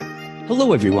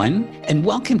Hello, everyone, and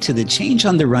welcome to the Change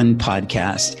on the Run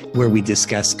podcast, where we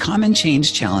discuss common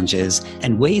change challenges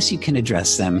and ways you can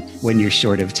address them when you're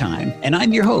short of time. And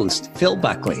I'm your host, Phil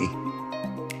Buckley.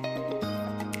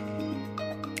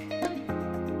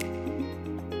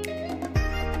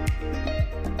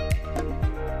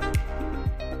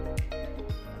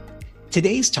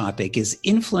 Today's topic is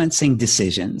influencing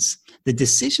decisions. The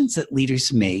decisions that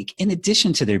leaders make, in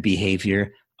addition to their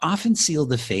behavior, often seal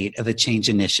the fate of a change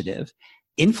initiative.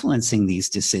 Influencing these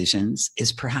decisions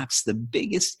is perhaps the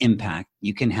biggest impact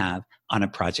you can have on a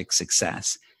project's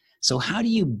success. So how do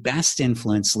you best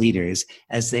influence leaders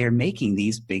as they are making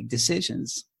these big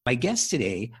decisions? My guests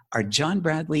today are John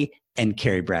Bradley and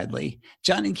Carrie Bradley.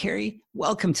 John and Carrie,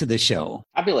 welcome to the show.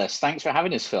 Fabulous. Thanks for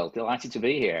having us, Phil. Delighted to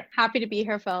be here. Happy to be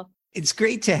here, Phil. It's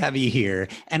great to have you here.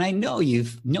 And I know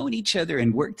you've known each other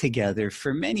and worked together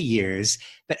for many years,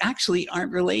 but actually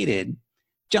aren't related.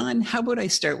 John, how about I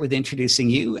start with introducing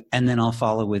you, and then I'll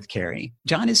follow with Carrie.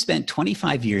 John has spent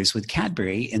 25 years with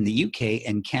Cadbury in the UK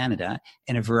and Canada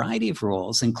in a variety of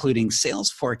roles, including sales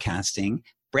forecasting,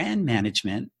 brand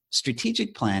management,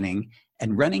 strategic planning,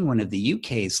 and running one of the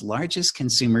UK's largest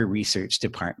consumer research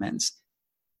departments.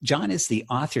 John is the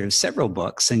author of several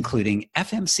books, including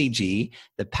FMCG,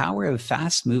 The Power of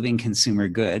Fast-Moving Consumer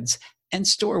Goods, and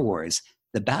Store Wars,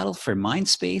 The Battle for Mind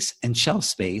Space and Shelf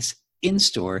Space,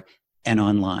 in-store and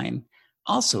online.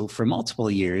 Also, for multiple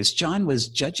years, John was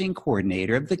judging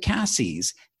coordinator of the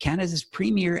Cassies, Canada's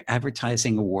premier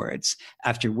advertising awards,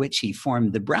 after which he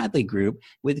formed the Bradley Group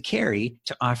with Carrie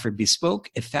to offer bespoke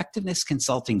effectiveness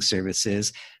consulting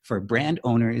services for brand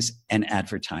owners and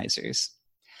advertisers.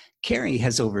 Carrie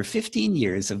has over 15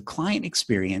 years of client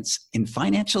experience in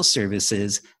financial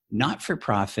services,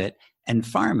 not-for-profit, and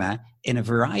pharma in a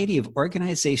variety of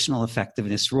organizational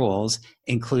effectiveness roles,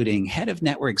 including head of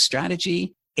network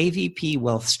strategy, AVP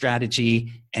wealth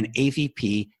strategy, and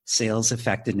AVP sales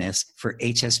effectiveness for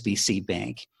HSBC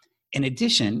Bank. In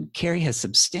addition, Carrie has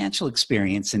substantial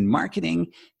experience in marketing,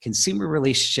 consumer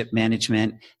relationship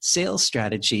management, sales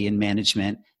strategy and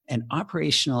management, and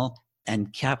operational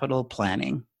and capital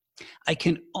planning. I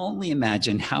can only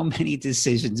imagine how many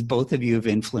decisions both of you have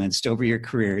influenced over your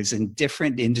careers in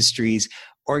different industries,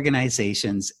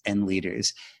 organizations, and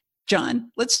leaders.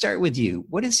 John, let's start with you.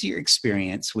 What is your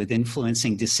experience with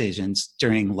influencing decisions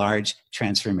during large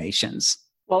transformations?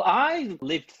 Well, I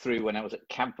lived through, when I was at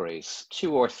Cadbury's,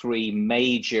 2 or 3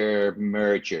 major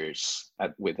mergers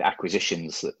with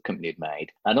acquisitions that the company had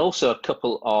made, and also a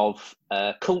couple of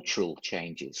cultural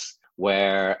changes,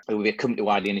 where it would be a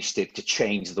company-wide initiative to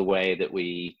change the way that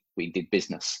we did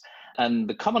business. And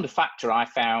the common factor I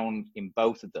found in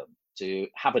both of them to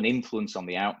have an influence on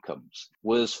the outcomes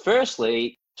was,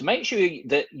 firstly, to make sure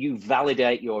that you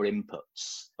validate your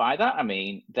inputs. By that, I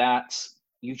mean that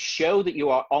you show that you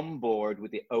are on board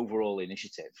with the overall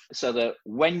initiative, so that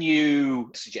when you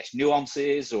suggest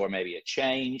nuances or maybe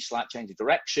a slight change of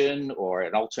direction or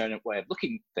an alternate way of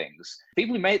looking at things,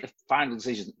 people who make the final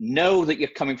decision know that you're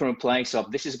coming from a place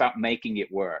of this is about making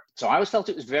it work. So I always felt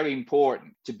it was very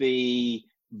important to be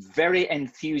very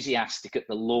enthusiastic at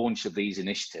the launch of these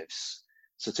initiatives.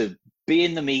 So to be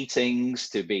in the meetings,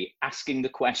 to be asking the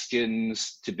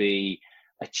questions, to be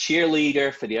a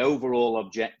cheerleader for the overall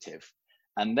objective.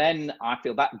 And then I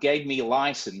feel that gave me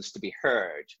license to be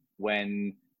heard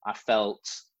when I felt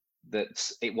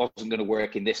that it wasn't going to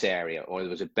work in this area, or there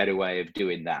was a better way of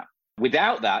doing that.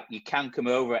 Without that, you can come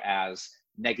over as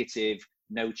negative,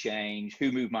 no change,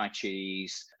 who moved my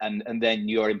cheese, and then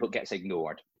your input gets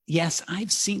ignored. Yes,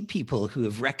 I've seen people who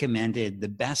have recommended the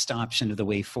best option of the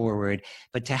way forward,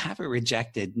 but to have it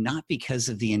rejected, not because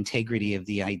of the integrity of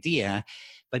the idea,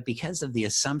 but because of the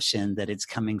assumption that it's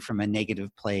coming from a negative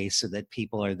place, or that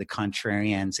people are the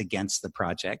contrarians against the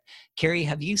project. Carrie,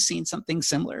 have you seen something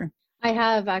similar? I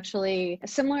have actually.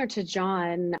 Similar to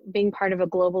John, being part of a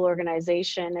global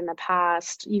organization in the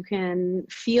past, you can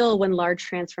feel when large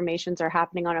transformations are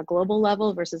happening on a global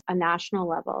level versus a national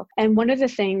level. And one of the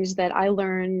things that I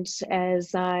learned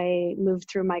as I moved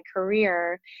through my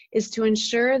career is to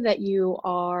ensure that you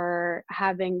are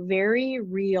having very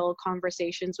real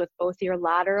conversations with both your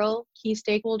lateral key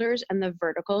stakeholders and the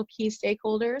vertical key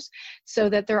stakeholders, so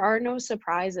that there are no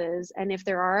surprises. And if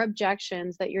there are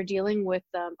objections, that you're dealing with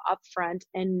them up upfront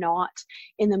and not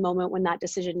in the moment when that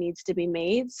decision needs to be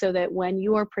made, so that when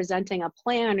you are presenting a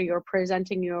plan or you're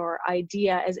presenting your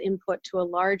idea as input to a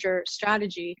larger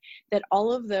strategy, that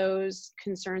all of those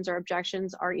concerns or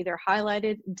objections are either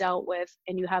highlighted, dealt with,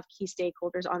 and you have key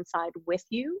stakeholders on side with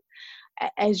you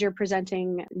as you're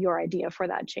presenting your idea for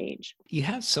that change. You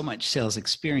have so much sales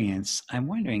experience. I'm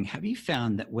wondering, have you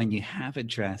found that when you have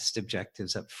addressed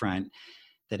objectives up front,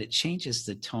 that it changes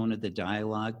the tone of the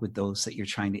dialogue with those that you're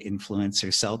trying to influence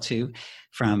or sell to,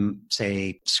 from,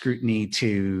 say, scrutiny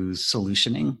to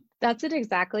solutioning? That's it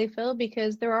exactly, Phil,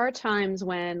 because there are times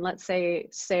when, let's say,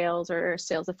 sales or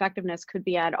sales effectiveness could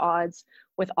be at odds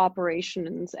with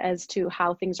operations as to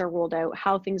how things are rolled out,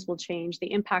 how things will change,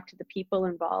 the impact of the people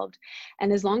involved.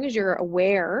 And as long as you're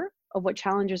aware of what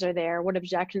challenges are there, what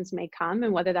objections may come,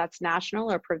 and whether that's national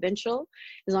or provincial,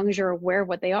 as long as you're aware of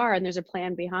what they are and there's a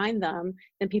plan behind them,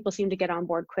 then people seem to get on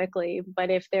board quickly. But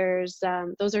if there's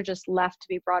those are just left to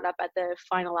be brought up at the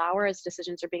final hour as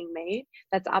decisions are being made,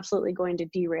 that's absolutely going to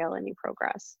derail any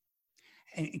progress.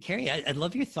 And Carrie, I'd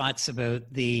love your thoughts about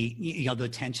the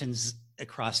tensions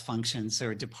across functions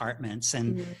or departments,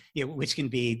 and which can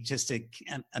be just a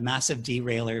massive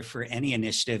derailer for any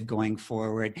initiative going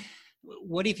forward.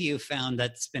 What have you found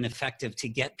that's been effective to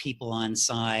get people on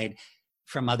side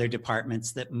from other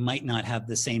departments that might not have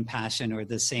the same passion or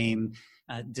the same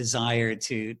desire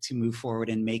to move forward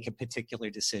and make a particular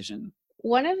decision?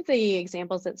 One of the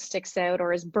examples that sticks out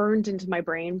or is burned into my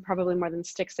brain, probably more than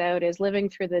sticks out, is living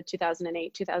through the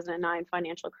 2008-2009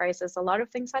 financial crisis. A lot of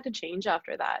things had to change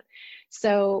after that.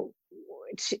 So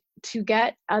to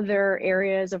get other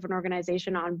areas of an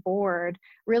organization on board,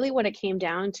 really what it came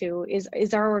down to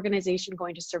is our organization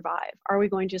going to survive? Are we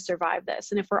going to survive this?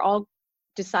 And if we're all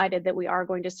decided that we are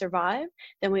going to survive,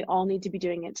 then we all need to be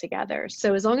doing it together.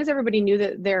 So as long as everybody knew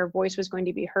that their voice was going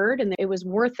to be heard and it was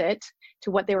worth it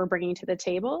to what they were bringing to the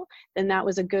table, then that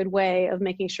was a good way of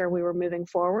making sure we were moving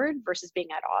forward versus being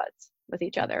at odds with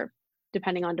each other,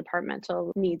 depending on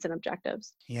departmental needs and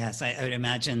objectives. Yes, I would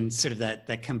imagine sort of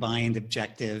that combined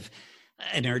objective,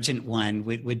 an urgent one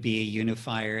would be a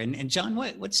unifier. And John,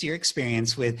 what's your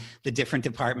experience with the different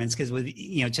departments? Because with,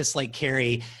 just like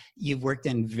Carrie, you've worked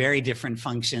in very different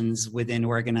functions within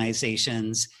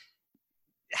organizations.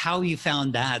 How you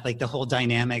found that, like the whole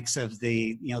dynamics of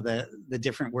the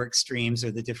different work streams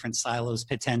or the different silos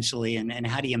potentially, and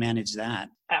how do you manage that?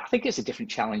 I think it's a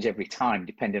different challenge every time,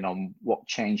 depending on what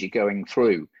change you're going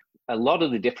through. A lot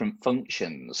of the different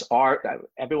functions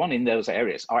everyone in those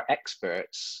areas are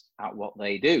experts at what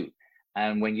they do.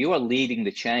 And when you are leading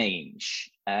the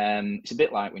change, it's a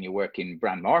bit like when you work in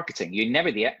brand marketing, you're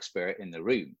never the expert in the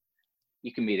room.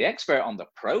 You can be the expert on the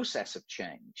process of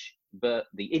change, but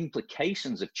the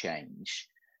implications of change,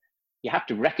 you have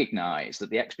to recognize that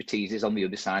the expertise is on the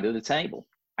other side of the table.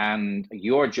 And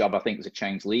your job, I think, as a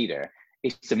change leader,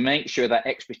 is to make sure that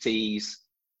expertise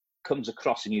comes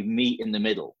across and you meet in the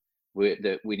middle. We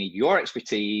need your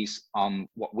expertise on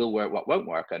what will work, what won't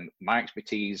work, and my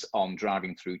expertise on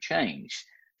driving through change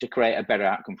to create a better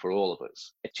outcome for all of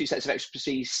us. If two sets of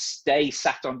expertise stay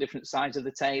sat on different sides of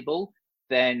the table,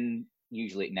 then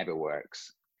usually it never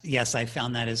works. Yes, I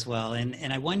found that as well.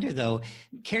 And I wonder though,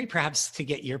 Carrie, perhaps to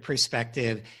get your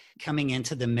perspective coming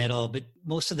into the middle, but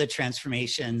most of the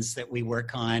transformations that we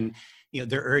work on,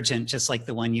 they're urgent, just like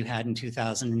the one you had in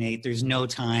 2008. There's no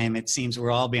time. It seems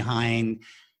we're all behind.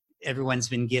 Everyone's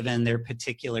been given their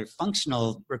particular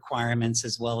functional requirements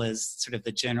as well as sort of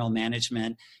the general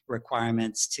management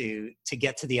requirements to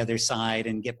get to the other side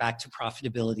and get back to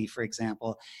profitability, for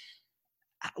example.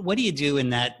 What do you do in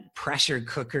that pressure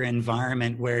cooker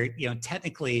environment where,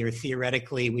 technically or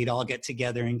theoretically we'd all get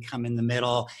together and come in the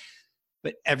middle,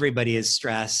 but everybody is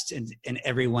stressed and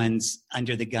everyone's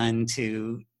under the gun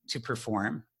to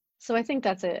perform? So I think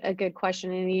that's a good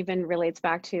question, and it even relates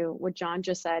back to what John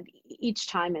just said. Each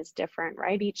time is different,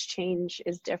 right? Each change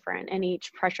is different, and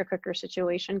each pressure cooker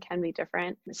situation can be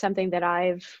different. Something that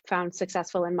I've found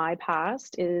successful in my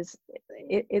past is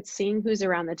it's seeing who's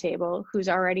around the table, who's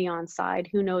already on side,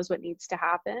 who knows what needs to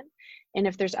happen. And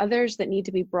if there's others that need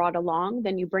to be brought along,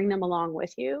 then you bring them along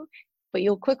with you. But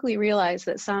you'll quickly realize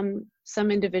that some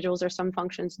individuals or some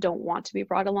functions don't want to be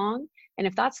brought along. And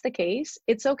if that's the case,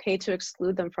 it's okay to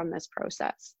exclude them from this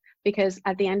process. Because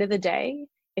at the end of the day,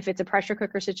 if it's a pressure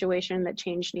cooker situation that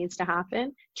change needs to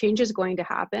happen, change is going to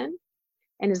happen.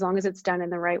 And as long as it's done in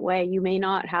the right way, you may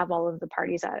not have all of the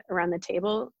parties around the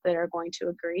table that are going to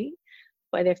agree.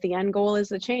 But if the end goal is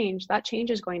the change, that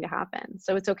change is going to happen.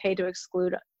 So it's okay to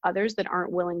exclude others that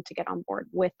aren't willing to get on board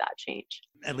with that change.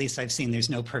 At least I've seen there's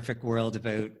no perfect world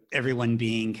about everyone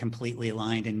being completely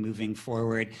aligned and moving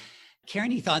forward. Carrie,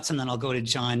 any thoughts? And then I'll go to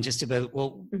John just about,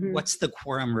 well, what's the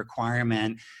quorum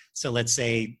requirement? So let's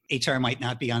say HR might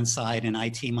not be on site and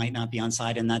IT might not be on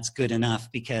site, and that's good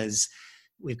enough because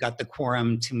we've got the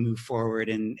quorum to move forward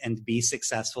and be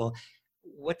successful.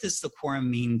 What does the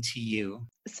quorum mean to you?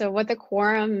 So what the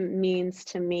quorum means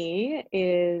to me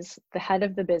is the head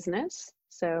of the business.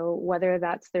 So whether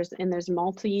there's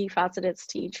multifacets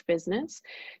to each business.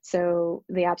 So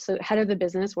the absolute head of the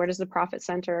business, where does the profit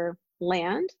center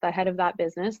land? The head of that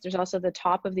business. There's also the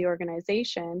top of the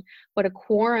organization. But a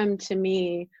quorum to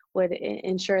me would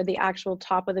ensure the actual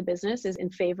top of the business is in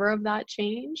favor of that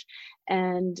change.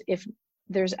 And if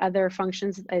there's other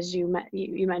functions, as you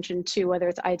mentioned too, whether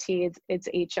it's IT, it's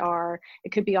HR,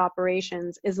 it could be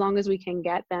operations, as long as we can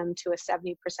get them to a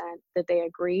 70% that they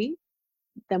agree,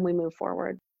 then we move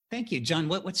forward. Thank you. John,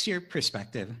 what's your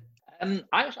perspective?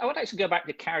 I would actually go back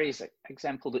to Carrie's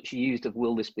example that she used of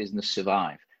will this business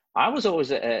survive? I was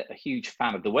always a huge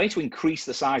fan of the way to increase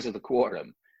the size of the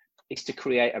quorum is to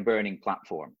create a burning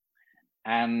platform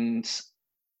and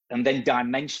then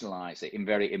dimensionalize it in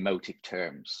very emotive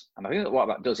terms. And I think that what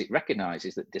that does, it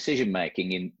recognizes that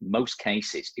decision-making in most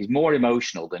cases is more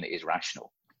emotional than it is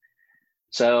rational.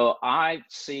 So I've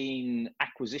seen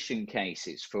acquisition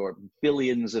cases for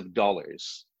billions of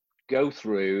dollars go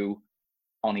through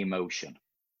on emotion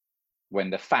when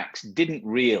the facts didn't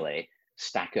really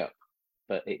stack up,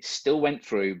 but it still went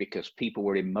through because people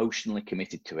were emotionally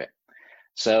committed to it.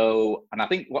 So, and I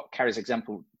think what Carrie's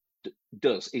example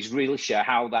does is really show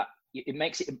how that it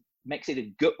makes it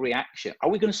a gut reaction. Are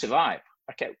we going to survive?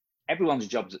 Okay, everyone's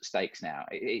job's at stakes now.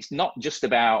 It's not just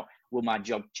about, will my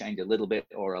job change a little bit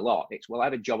or a lot? It's, will I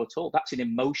have a job at all? That's an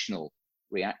emotional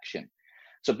reaction.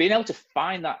 So being able to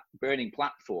find that burning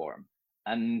platform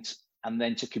and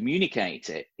then to communicate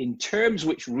it in terms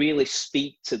which really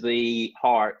speak to the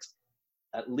heart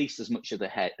at least as much as the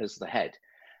head,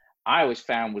 I always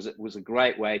found was a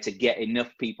great way to get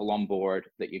enough people on board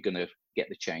that you're going to get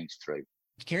the change through.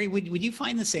 Carrie, would you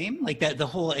find the same? Like that,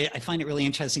 I find it really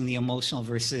interesting, the emotional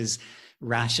versus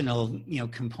rational,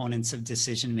 components of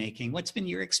decision making. What's been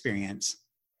your experience?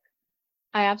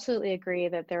 I absolutely agree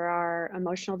that there are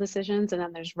emotional decisions and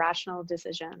then there's rational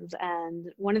decisions. And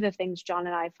one of the things John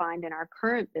and I find in our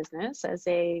current business as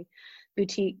a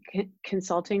boutique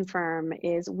consulting firm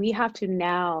is we have to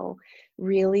now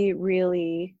really,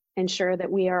 really ensure that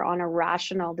we are on a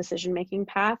rational decision-making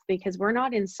path because we're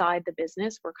not inside the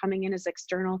business. We're coming in as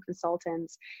external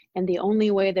consultants. And the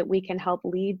only way that we can help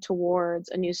lead towards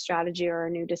a new strategy or a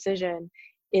new decision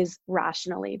is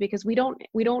rationally, because we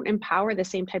don't empower the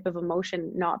same type of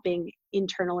emotion not being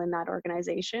internal in that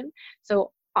organization.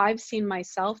 So I've seen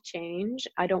myself change.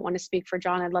 I don't want to speak for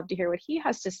John. I'd love to hear what he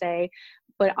has to say,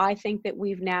 but I think that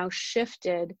we've now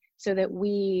shifted so that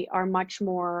we are much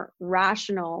more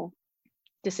rational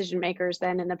decision makers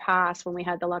than in the past when we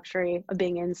had the luxury of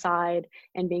being inside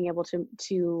and being able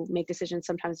to make decisions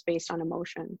sometimes based on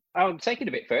emotion. I would take it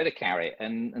a bit further, Carrie,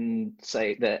 and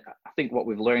say that I think what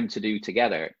we've learned to do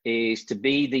together is to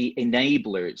be the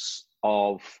enablers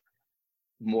of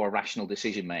more rational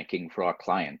decision making for our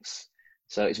clients.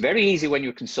 So it's very easy when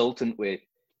you're a consultant with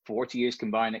 40 years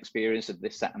combined experience of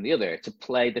this, that, and the other to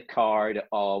play the card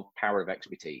of power of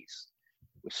expertise.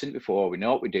 We've seen it before, we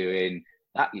know what we're doing.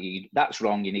 That's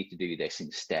wrong, you need to do this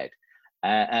instead.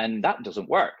 And that doesn't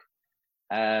work.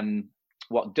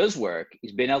 What does work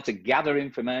is being able to gather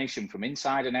information from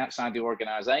inside and outside the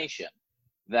organization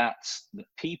that the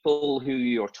people who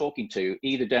you're talking to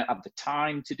either don't have the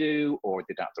time to do, or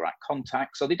they don't have the right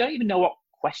contacts, or they don't even know what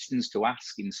questions to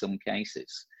ask in some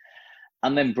cases.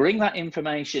 And then bring that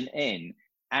information in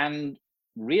and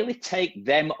really take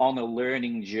them on a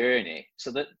learning journey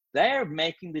so that they're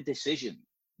making the decision.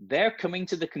 They're coming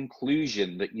to the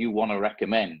conclusion that you want to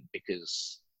recommend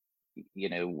because,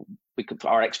 because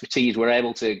our expertise, we're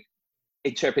able to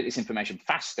interpret this information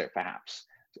faster, perhaps,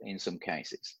 in some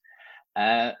cases.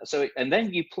 And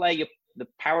then you play the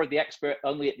power of the expert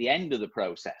only at the end of the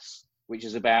process, which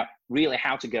is about really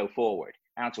how to go forward,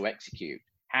 how to execute,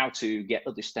 how to get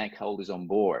other stakeholders on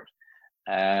board.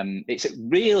 It's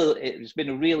been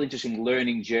a real interesting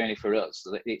learning journey for us.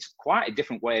 It's quite a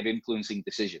different way of influencing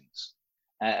decisions.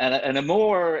 And a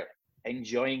more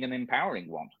enjoying and empowering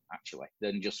one, actually,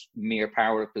 than just mere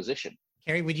power of position.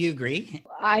 Carrie, would you agree?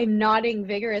 I'm nodding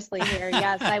vigorously here.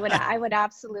 Yes, I would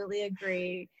absolutely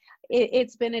agree.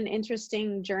 It's been an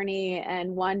interesting journey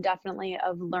and one definitely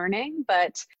of learning,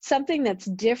 but something that's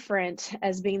different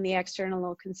as being the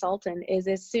external consultant is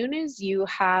as soon as you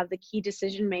have the key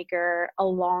decision maker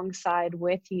alongside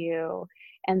with you,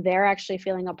 and they're actually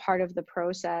feeling a part of the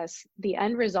process, the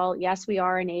end result, yes, we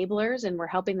are enablers and we're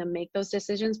helping them make those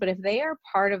decisions, but if they are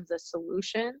part of the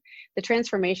solution, the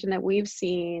transformation that we've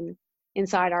seen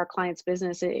inside our client's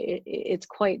business, it's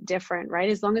quite different, right?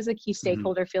 As long as the key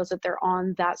stakeholder feels that they're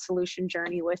on that solution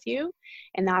journey with you,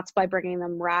 and that's by bringing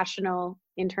them rational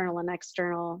internal and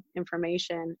external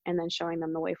information and then showing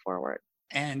them the way forward.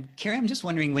 And Carrie, I'm just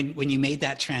wondering, when you made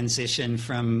that transition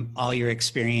from all your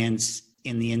experience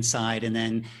in the inside and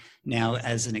then now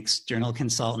as an external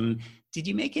consultant, did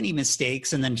you make any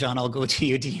mistakes? And then John, I'll go to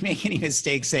you. Did you make any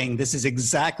mistakes saying this is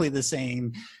exactly the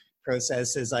same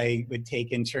process as I would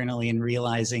take internally and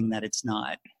realizing that it's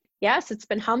not? Yes, it's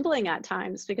been humbling at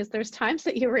times, because there's times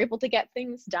that you were able to get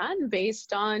things done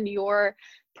based on your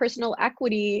personal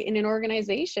equity in an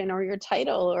organization or your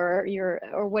title or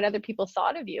what other people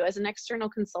thought of you. As an external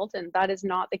consultant, that is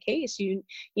not the case. You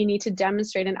need to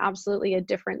demonstrate an absolutely a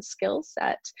different skill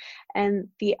set. And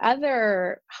the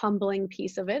other humbling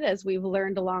piece of it, as we've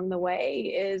learned along the way,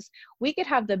 is we could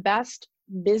have the best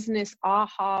business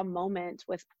aha moment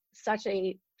with such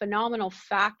a phenomenal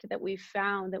fact that we've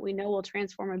found that we know will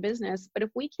transform a business. But if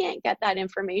we can't get that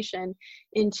information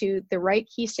into the right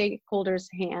key stakeholders'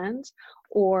 hands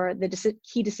or the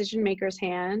key decision makers'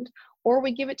 hand, or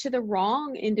we give it to the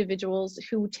wrong individuals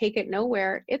who take it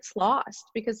nowhere, it's lost.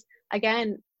 Because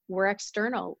again, we're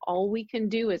external. All we can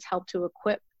do is help to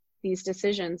equip these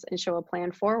decisions and show a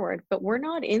plan forward, but we're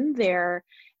not in there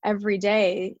every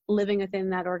day living within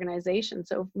that organization.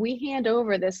 So if we hand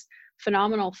over this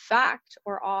phenomenal fact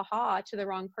or aha to the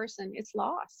wrong person, it's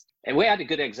lost. And we had a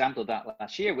good example of that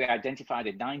last year. We identified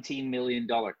a $19 million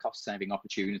cost saving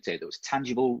opportunity that was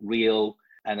tangible, real,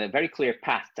 and a very clear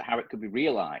path to how it could be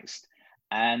realized.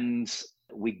 And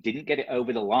we didn't get it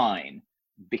over the line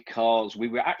because we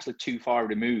were actually too far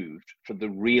removed from the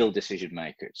real decision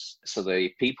makers. So the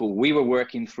people we were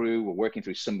working through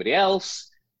somebody else,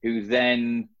 who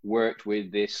then worked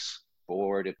with this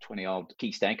board of 20 odd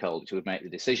key stakeholders who would make the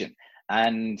decision.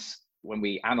 And when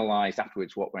we analyzed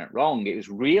afterwards what went wrong, it was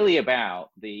really about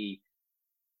the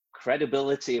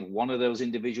credibility of one of those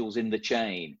individuals in the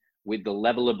chain with the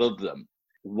level above them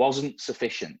wasn't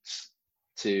sufficient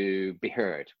to be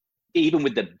heard. Even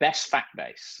with the best fact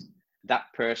base, that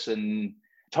person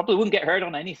probably wouldn't get heard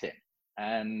on anything.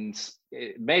 And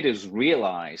it made us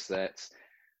realize that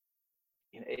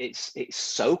it's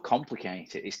so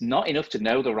complicated. It's not enough to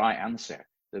know the right answer,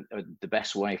 the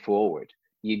best way forward.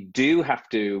 You do have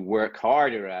to work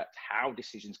harder at how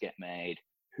decisions get made,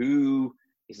 who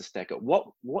is the stakeholder,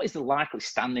 what is the likely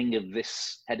standing of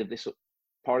this head of this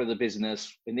part of the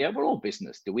business in the overall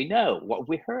business? Do we know? What have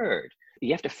we heard?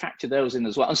 You have to factor those in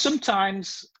as well. And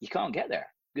sometimes you can't get there.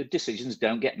 Good decisions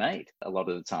don't get made a lot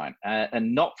of the time,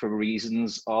 and not for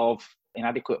reasons of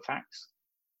inadequate facts.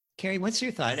 Carrie, what's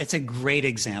your thought? It's a great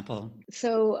example.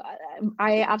 So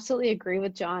I absolutely agree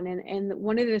with John. And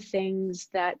one of the things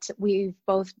that we've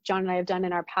both, John and I, have done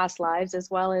in our past lives, as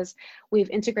well as we've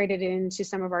integrated into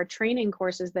some of our training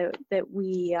courses that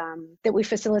we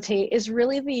facilitate, is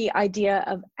really the idea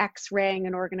of X-raying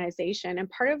an organization. And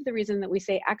part of the reason that we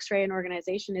say X-ray an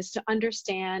organization is to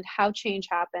understand how change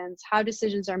happens, how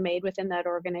decisions are made within that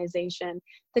organization,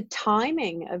 the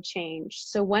timing of change.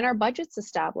 So when are budgets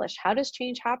established? How does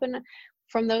change happen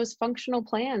from those functional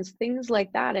plans, things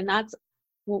like that? And that's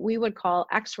what we would call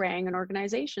X-raying an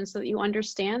organization, so that you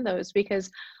understand those, because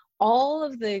all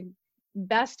of the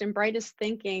best and brightest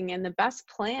thinking and the best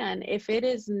plan, if it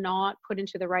is not put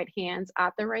into the right hands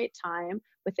at the right time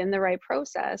within the right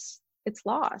process, it's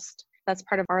lost. That's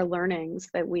part of our learnings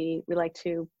that we like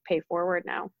to pay forward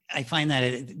now. I find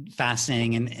that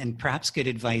fascinating and perhaps good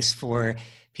advice for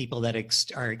people that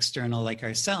are external like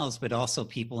ourselves, but also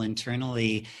people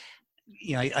internally.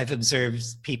 You know, I've observed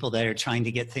people that are trying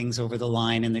to get things over the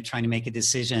line and they're trying to make a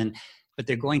decision, but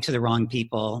they're going to the wrong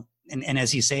people. And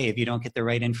as you say, if you don't get the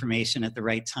right information at the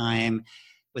right time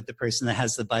with the person that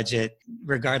has the budget,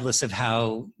 regardless of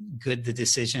how good the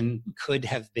decision could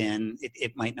have been,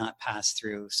 it might not pass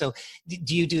through. So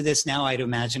do you do this now, I'd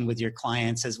imagine, with your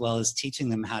clients, as well as teaching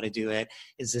them how to do it?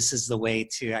 This is the way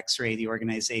to X-ray the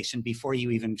organization before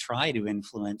you even try to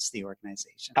influence the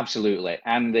organization? Absolutely.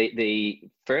 And the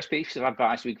first piece of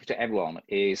advice we give to everyone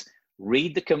is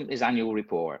read the company's annual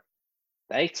report.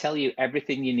 They tell you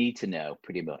everything you need to know,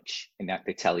 pretty much. In that,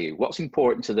 they tell you what's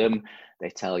important to them. They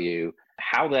tell you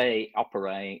how they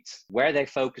operate, where they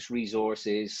focus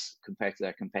resources compared to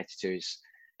their competitors.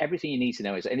 Everything you need to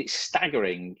know and it's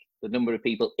staggering the number of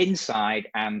people inside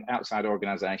and outside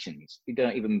organizations who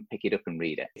don't even pick it up and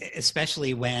read it.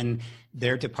 Especially when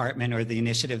their department or the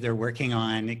initiative they're working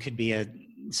on, it could be a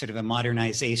sort of a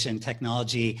modernization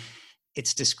technology,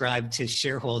 it's described to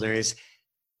shareholders,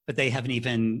 but they haven't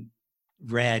even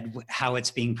read how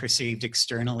it's being perceived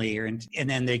externally, and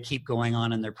then they keep going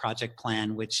on in their project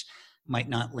plan, which might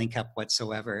not link up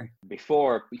whatsoever.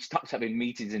 Before we start having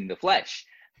meetings in the flesh,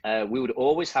 we would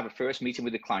always have a first meeting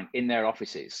with the client in their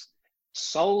offices,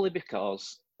 solely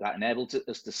because that enabled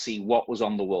us to see what was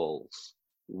on the walls,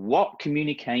 what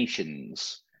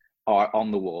communications are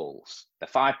on the walls, the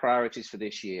 5 priorities for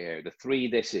this year, the 3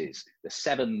 thises, the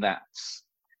 7 that's.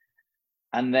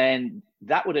 And then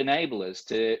that would enable us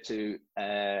to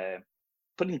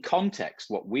put in context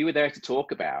what we were there to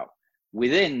talk about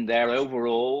within their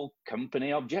overall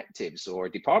company objectives or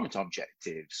department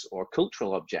objectives or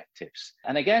cultural objectives.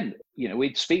 And again,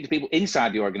 we'd speak to people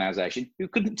inside the organization who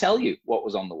couldn't tell you what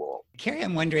was on the wall. Kerry,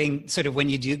 I'm wondering, sort of when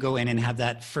you do go in and have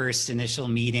that first initial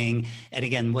meeting, and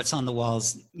again, what's on the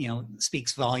walls,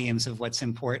 speaks volumes of what's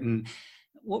important.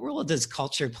 What role does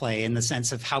culture play in the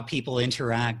sense of how people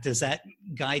interact? Does that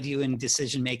guide you in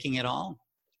decision making at all?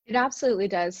 It absolutely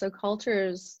does. So culture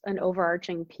is an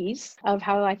overarching piece of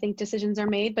how I think decisions are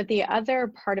made. But the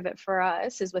other part of it for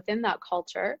us is within that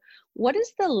culture, what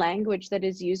is the language that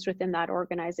is used within that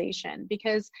organization?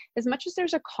 Because as much as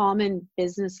there's a common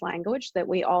business language that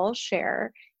we all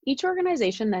share, each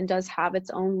organization then does have its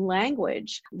own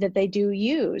language that they do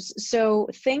use. So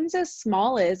things as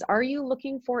small as, are you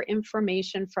looking for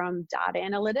information from data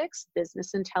analytics,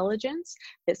 business intelligence,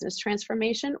 business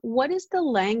transformation? What is the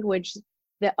language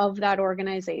of that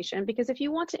organization? Because if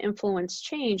you want to influence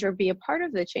change or be a part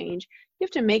of the change, you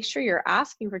have to make sure you're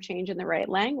asking for change in the right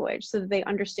language so that they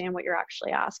understand what you're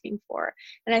actually asking for.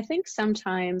 And I think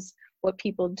sometimes what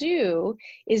people do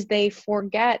is they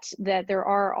forget that there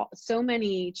are so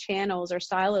many channels or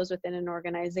silos within an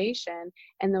organization,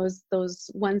 and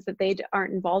those ones that they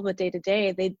aren't involved with day to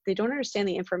day, they don't understand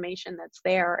the information that's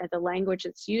there and the language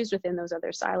that's used within those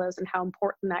other silos and how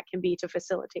important that can be to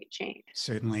facilitate change.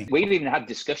 Certainly. We've even had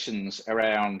discussions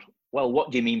around, well,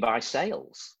 what do you mean by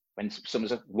sales? When someone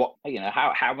says,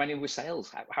 how many were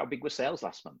sales? How big were sales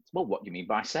last month? Well, what do you mean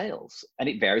by sales? And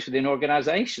it varies within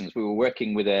organizations. We were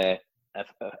working with a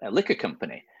liquor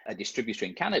company, a distributor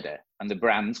in Canada, and the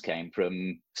brands came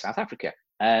from South Africa.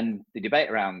 And the debate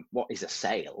around what is a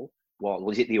sale, well,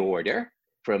 was it the order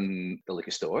from the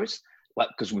liquor stores? Well,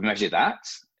 because we measure that.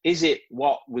 Is it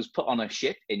what was put on a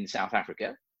ship in South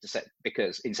Africa?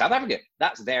 Because in South Africa,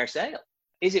 that's their sale.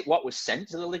 Is it what was sent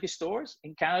to the liquor stores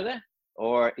in Canada?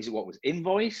 Or is it what was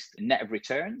invoiced, net of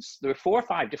returns? There are 4 or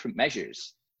 5 different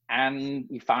measures. And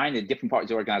you find in different parts of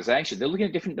the organization, they're looking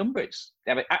at different numbers.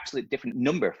 They have an absolutely different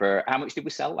number for how much did we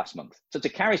sell last month. So to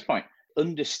Carrie's point,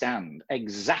 understand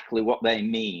exactly what they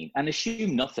mean and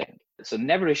assume nothing. So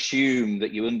never assume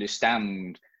that you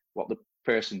understand what the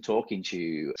person talking to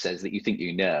you says that you think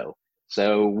you know.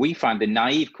 So we find the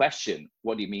naive question,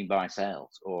 what do you mean by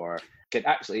sales? Or it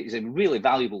actually is a really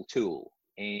valuable tool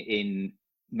in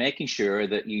making sure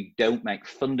that you don't make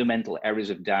fundamental errors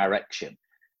of direction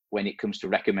when it comes to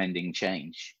recommending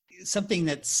change. Something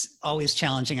that's always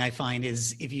challenging, I find,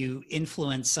 is if you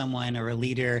influence someone or a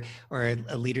leader or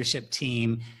a leadership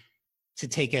team to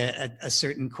take a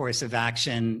certain course of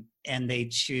action and they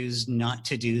choose not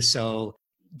to do so,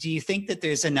 do you think that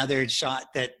there's another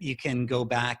shot that you can go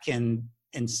back and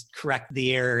correct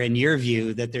the error in your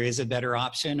view, that there is a better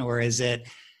option? Or is it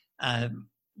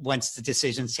once the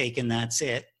decision's taken, that's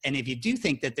it? And if you do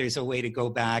think that there's a way to go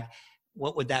back,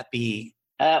 what would that be?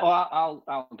 Well,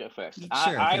 I'll go first.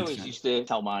 Sure, I always used to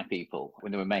tell my people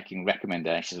when they were making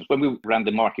recommendations, when we ran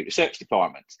the market research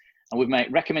department, and we'd make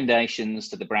recommendations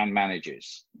to the brand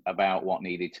managers about what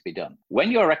needed to be done.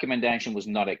 When your recommendation was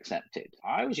not accepted,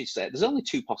 I always used to say there's only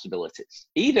 2 possibilities.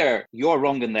 Either you're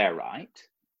wrong and they're right,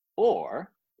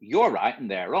 or you're right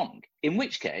and they're wrong, in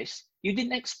which case you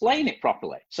didn't explain it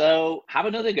properly. So have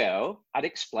another go at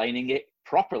explaining it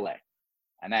properly.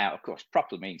 And now, of course,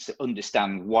 properly means to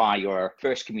understand why your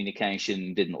first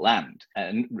communication didn't land,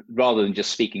 and rather than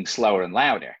just speaking slower and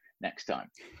louder next time.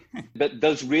 But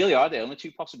those really are the only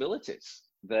 2 possibilities.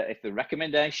 That if the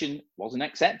recommendation wasn't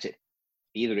accepted,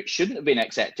 either it shouldn't have been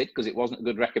accepted because it wasn't a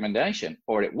good recommendation,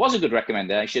 or it was a good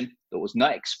recommendation that was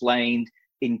not explained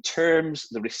in terms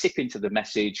the recipient of the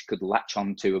message could latch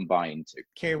onto and buy into.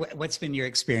 Kerry, what's been your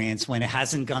experience when it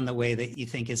hasn't gone the way that you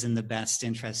think is in the best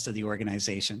interest of the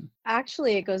organization?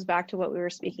 Actually, it goes back to what we were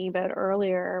speaking about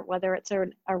earlier, whether it's a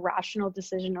rational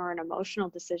decision or an emotional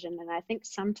decision. And I think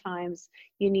sometimes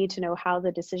you need to know how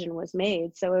the decision was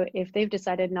made. So if they've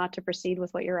decided not to proceed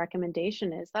with what your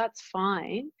recommendation is, that's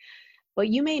fine. but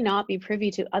you may not be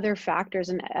privy to other factors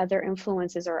and other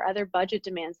influences or other budget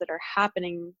demands that are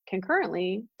happening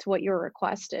concurrently to what your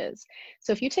request is.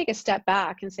 So if you take a step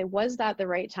back and say, was that the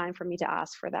right time for me to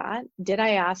ask for that? Did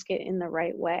I ask it in the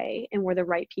right way? And were the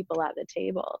right people at the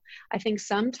table? I think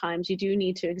sometimes you do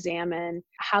need to examine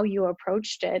how you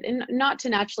approached it, and not to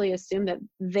naturally assume that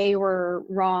they were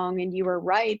wrong and you were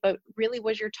right, but really,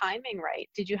 was your timing right?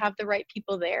 Did you have the right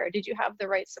people there? Did you have the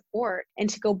right support? And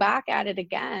to go back at it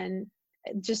again,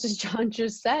 just as John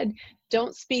just said,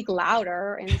 don't speak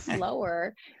louder and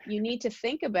slower. You need to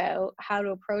think about how to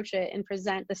approach it and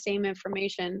present the same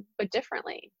information, but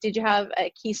differently. Did you have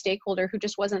a key stakeholder who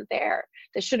just wasn't there,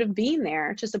 that should have been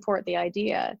there to support the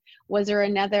idea? Was there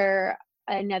another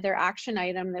action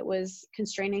item that was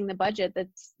constraining the budget that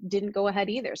didn't go ahead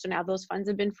either? So now those funds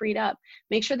have been freed up.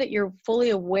 Make sure that you're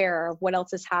fully aware of what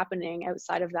else is happening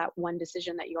outside of that one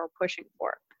decision that you're pushing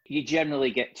for. You generally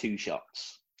get 2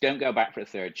 shots. Don't go back for a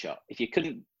 3rd shot. If you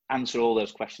couldn't answer all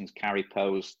those questions Carrie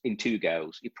posed in 2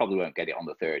 goes, you probably won't get it on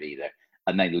the 3rd either.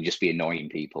 And then you'll just be annoying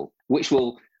people, which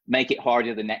will make it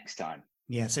harder the next time.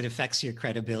 Yes, it affects your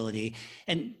credibility.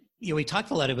 And we talked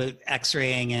a lot about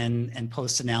X-raying and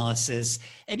post-analysis.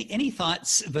 Any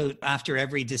thoughts about after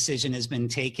every decision has been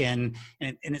taken,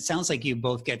 and it sounds like you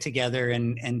both get together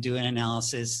and do an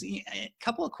analysis, a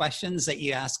couple of questions that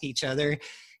you ask each other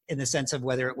in the sense of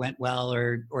whether it went well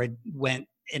or it went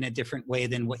in a different way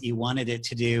than what you wanted it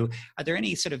to do. Are there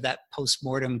any sort of that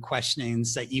post-mortem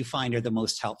questionings that you find are the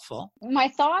most helpful? My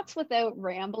thoughts, without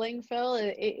rambling, Phil,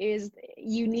 is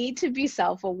you need to be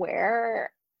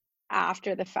self-aware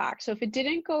after the fact. So if it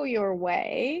didn't go your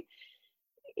way,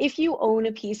 if you own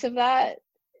a piece of that,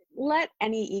 let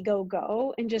any ego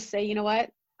go and just say, you know what,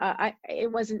 it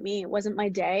wasn't me. It wasn't my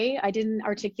day. I didn't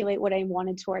articulate what I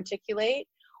wanted to articulate.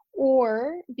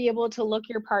 Or be able to look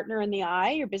your partner in the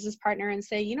eye, your business partner, and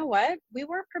say, you know what, we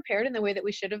weren't prepared in the way that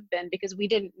we should have been because we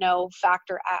didn't know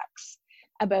factor X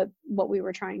about what we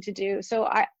were trying to do. So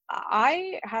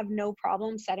I have no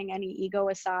problem setting any ego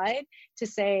aside to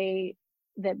say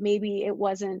that maybe it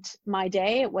wasn't my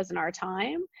day, it wasn't our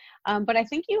time. But I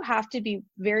think you have to be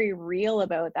very real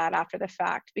about that after the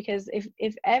fact, because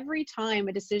if every time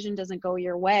a decision doesn't go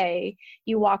your way,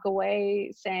 you walk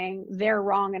away saying they're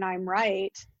wrong and I'm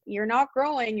right, you're not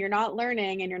growing, you're not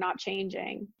learning, and you're not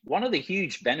changing. One of the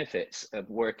huge benefits of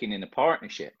working in a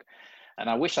partnership, and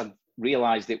I wish I'd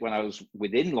realized it when I was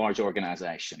within large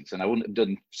organizations, and I wouldn't have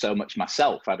done so much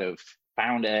myself, I'd have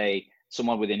found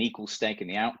someone with an equal stake in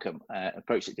the outcome,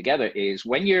 approach it together, is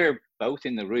when you're both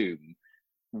in the room,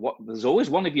 there's always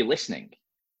one of you listening.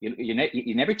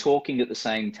 You're never talking at the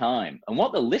same time. And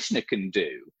what the listener can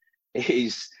do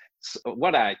is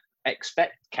what I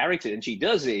expect Carrie to, and she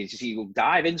does, is she will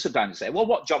dive in sometimes and say, well,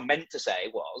 what John meant to say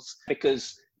was,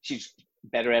 because she's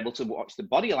better able to watch the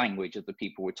body language of the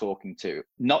people we're talking to,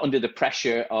 not under the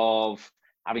pressure of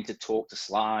having to talk to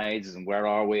slides and where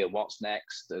are we and what's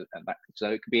next.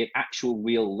 So it could be an actual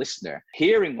real listener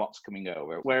hearing what's coming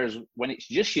over. Whereas when it's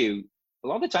just you, a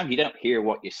lot of the time you don't hear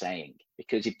what you're saying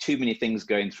because you've too many things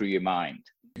going through your mind.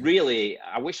 Really,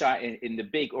 I wish in the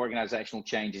big organizational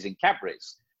changes in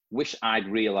Cadbury's, wish I'd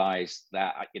realized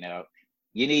that,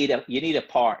 you need a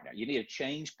partner, you need a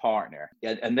change partner,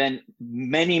 and then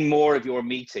many more of your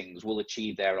meetings will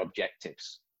achieve their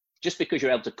objectives. Just because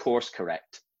you're able to course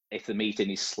correct if the meeting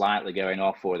is slightly going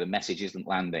off or the message isn't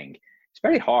landing, it's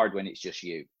very hard when it's just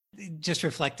you. Just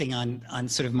reflecting on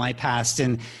sort of my past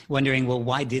and wondering, well,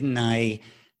 why didn't I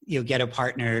get a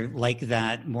partner like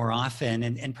that more often?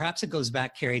 And perhaps it goes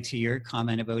back, Carrie, to your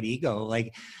comment about ego.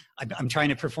 Like, I'm trying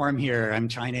to perform here. I'm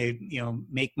trying to,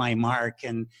 make my mark.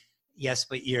 And yes,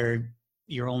 but you're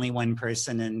only one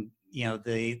person, and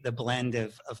the blend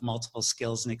of multiple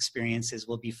skills and experiences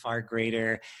will be far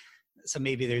greater. So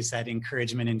maybe there's that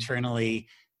encouragement internally.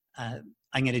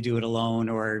 I'm going to do it alone,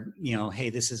 or hey,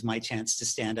 this is my chance to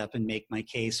stand up and make my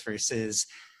case, versus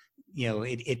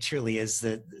it truly is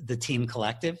the team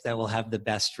collective that will have the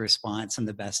best response and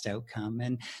the best outcome.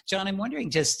 And John, I'm wondering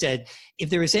just if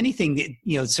there was anything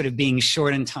that, sort of being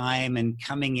short in time and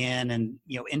coming in and,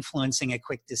 influencing a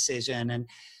quick decision. And,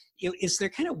 is there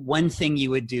kind of one thing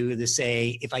you would do to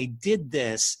say, if I did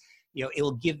this, it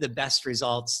will give the best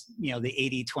results,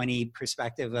 the 80-20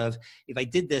 perspective of, if I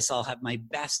did this, I'll have my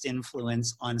best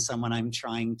influence on someone I'm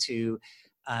trying to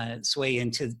sway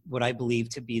into what I believe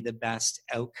to be the best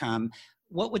outcome.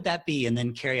 What would that be? And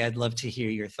then Carrie, I'd love to hear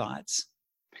your thoughts.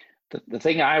 The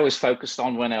thing I was focused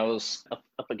on when I was up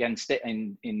against it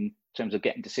in terms of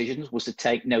getting decisions was to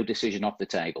take no decision off the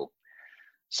table.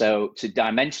 So to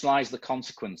dimensionalize the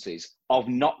consequences of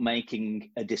not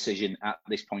making a decision at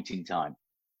this point in time.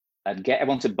 and get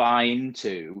everyone to buy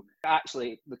into,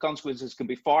 actually the consequences can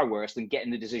be far worse than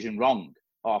getting the decision wrong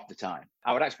half the time.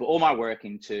 I would actually put all my work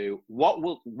into what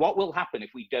will happen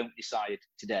if we don't decide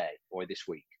today or this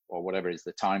week or whatever is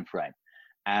the time frame,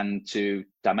 and to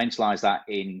dimensionalize that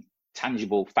in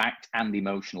tangible fact and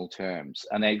emotional terms.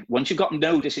 And then once you've got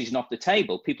no decision off the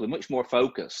table, people are much more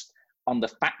focused on the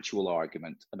factual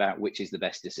argument about which is the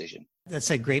best decision.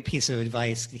 That's a great piece of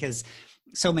advice, because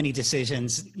so many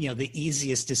decisions, the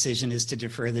easiest decision is to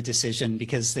defer the decision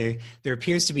because there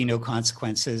appears to be no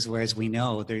consequences, whereas we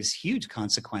know there's huge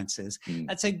consequences.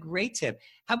 That's a great tip.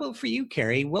 How about for you,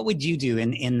 Carrie? What would you do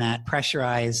in that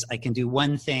pressurize, I can do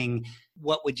one thing?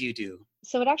 What would you do?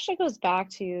 So it actually goes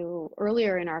back to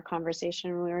earlier in our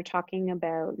conversation when we were talking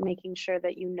about making sure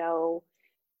that you know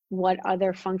what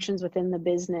other functions within the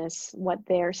business, what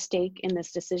their stake in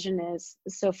this decision is.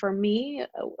 So for me,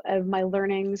 of my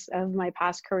learnings of my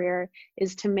past career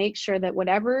is to make sure that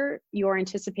whatever you're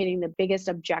anticipating the biggest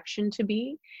objection to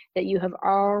be, that you have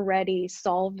already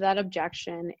solved that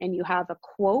objection and you have a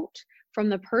quote from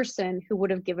the person who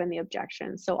would have given the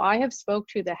objection. So I have spoke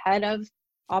to the head of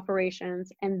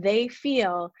operations and they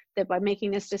feel that by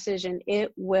making this decision,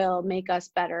 it will make us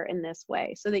better in this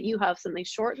way, so that you have something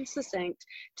short and succinct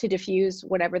to diffuse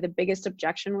whatever the biggest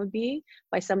objection would be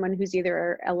by someone who's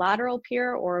either a lateral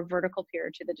peer or a vertical peer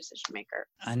to the decision maker.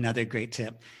 Another great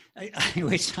tip. I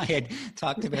wish I had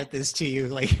talked about this to you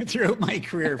throughout my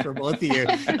career for both of you.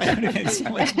 I would have been so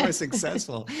much more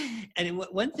successful. And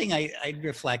one thing I'd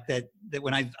reflect that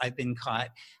when I've been caught,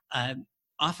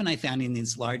 often I found in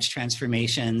these large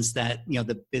transformations that,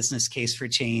 the business case for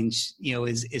change,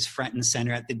 is front and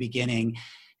center at the beginning.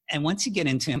 And once you get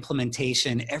into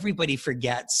implementation, everybody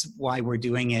forgets why we're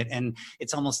doing it. And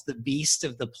it's almost the beast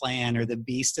of the plan or the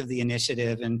beast of the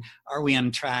initiative. And are we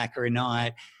on track or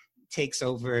not takes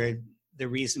over the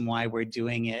reason why we're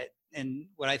doing it. And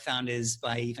what I found is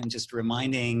by even just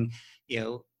reminding,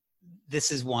 this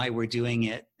is why we're doing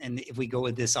it. And if we go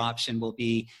with this option, we'll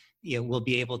be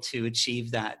able to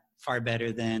achieve that far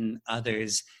better than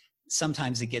others.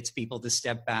 Sometimes it gets people to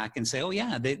step back and say, oh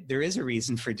yeah, there is a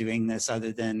reason for doing this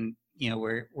other than,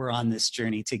 we're on this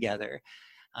journey together.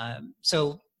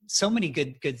 So many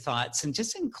good thoughts. And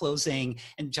just in closing,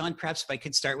 and John, perhaps if I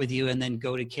could start with you and then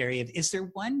go to Carrie, is there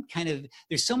one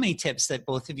there's so many tips that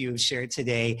both of you have shared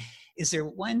today. Is there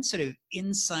one sort of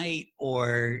insight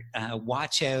or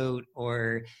watch out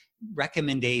or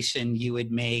recommendation you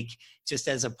would make just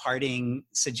as a parting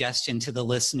suggestion to the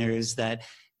listeners that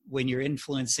when you're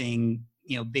influencing,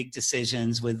 big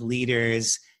decisions with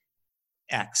leaders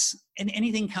X, and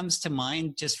anything comes to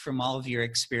mind just from all of your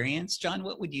experience? John,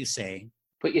 what would you say?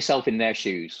 Put yourself in their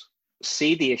shoes.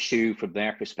 See the issue from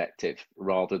their perspective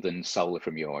rather than solely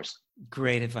from yours.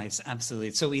 Great advice. Absolutely.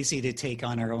 It's so easy to take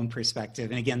on our own perspective.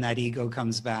 And again, that ego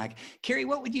comes back. Carrie,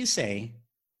 what would you say?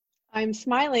 I'm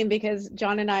smiling because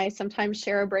John and I sometimes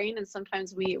share a brain and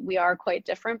sometimes we are quite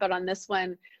different, but on this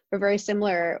one, we're very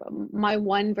similar. My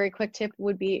one very quick tip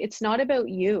would be, it's not about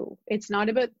you. It's not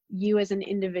about you as an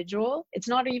individual. It's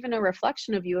not even a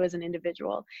reflection of you as an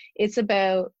individual. It's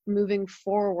about moving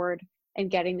forward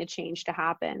and getting the change to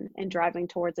happen and driving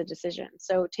towards a decision.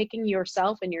 So taking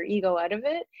yourself and your ego out of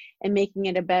it and making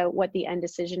it about what the end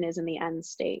decision is in the end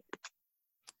state.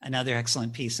 Another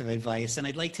excellent piece of advice. And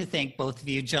I'd like to thank both of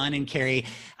you, John and Carrie.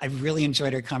 I've really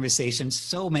enjoyed our conversation.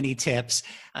 So many tips.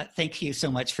 Thank you so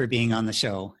much for being on the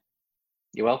show.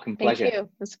 You're welcome. Pleasure. Thank you.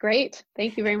 That's great.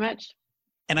 Thank you very much.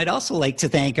 And I'd also like to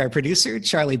thank our producer,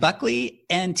 Charlie Buckley,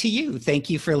 and to you, thank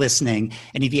you for listening.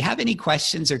 And if you have any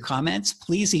questions or comments,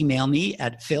 please email me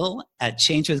at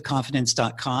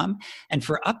phil@changewithconfidence.com. And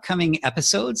for upcoming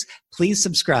episodes, please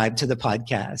subscribe to the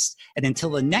podcast. And until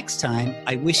the next time,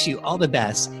 I wish you all the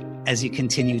best as you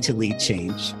continue to lead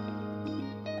change.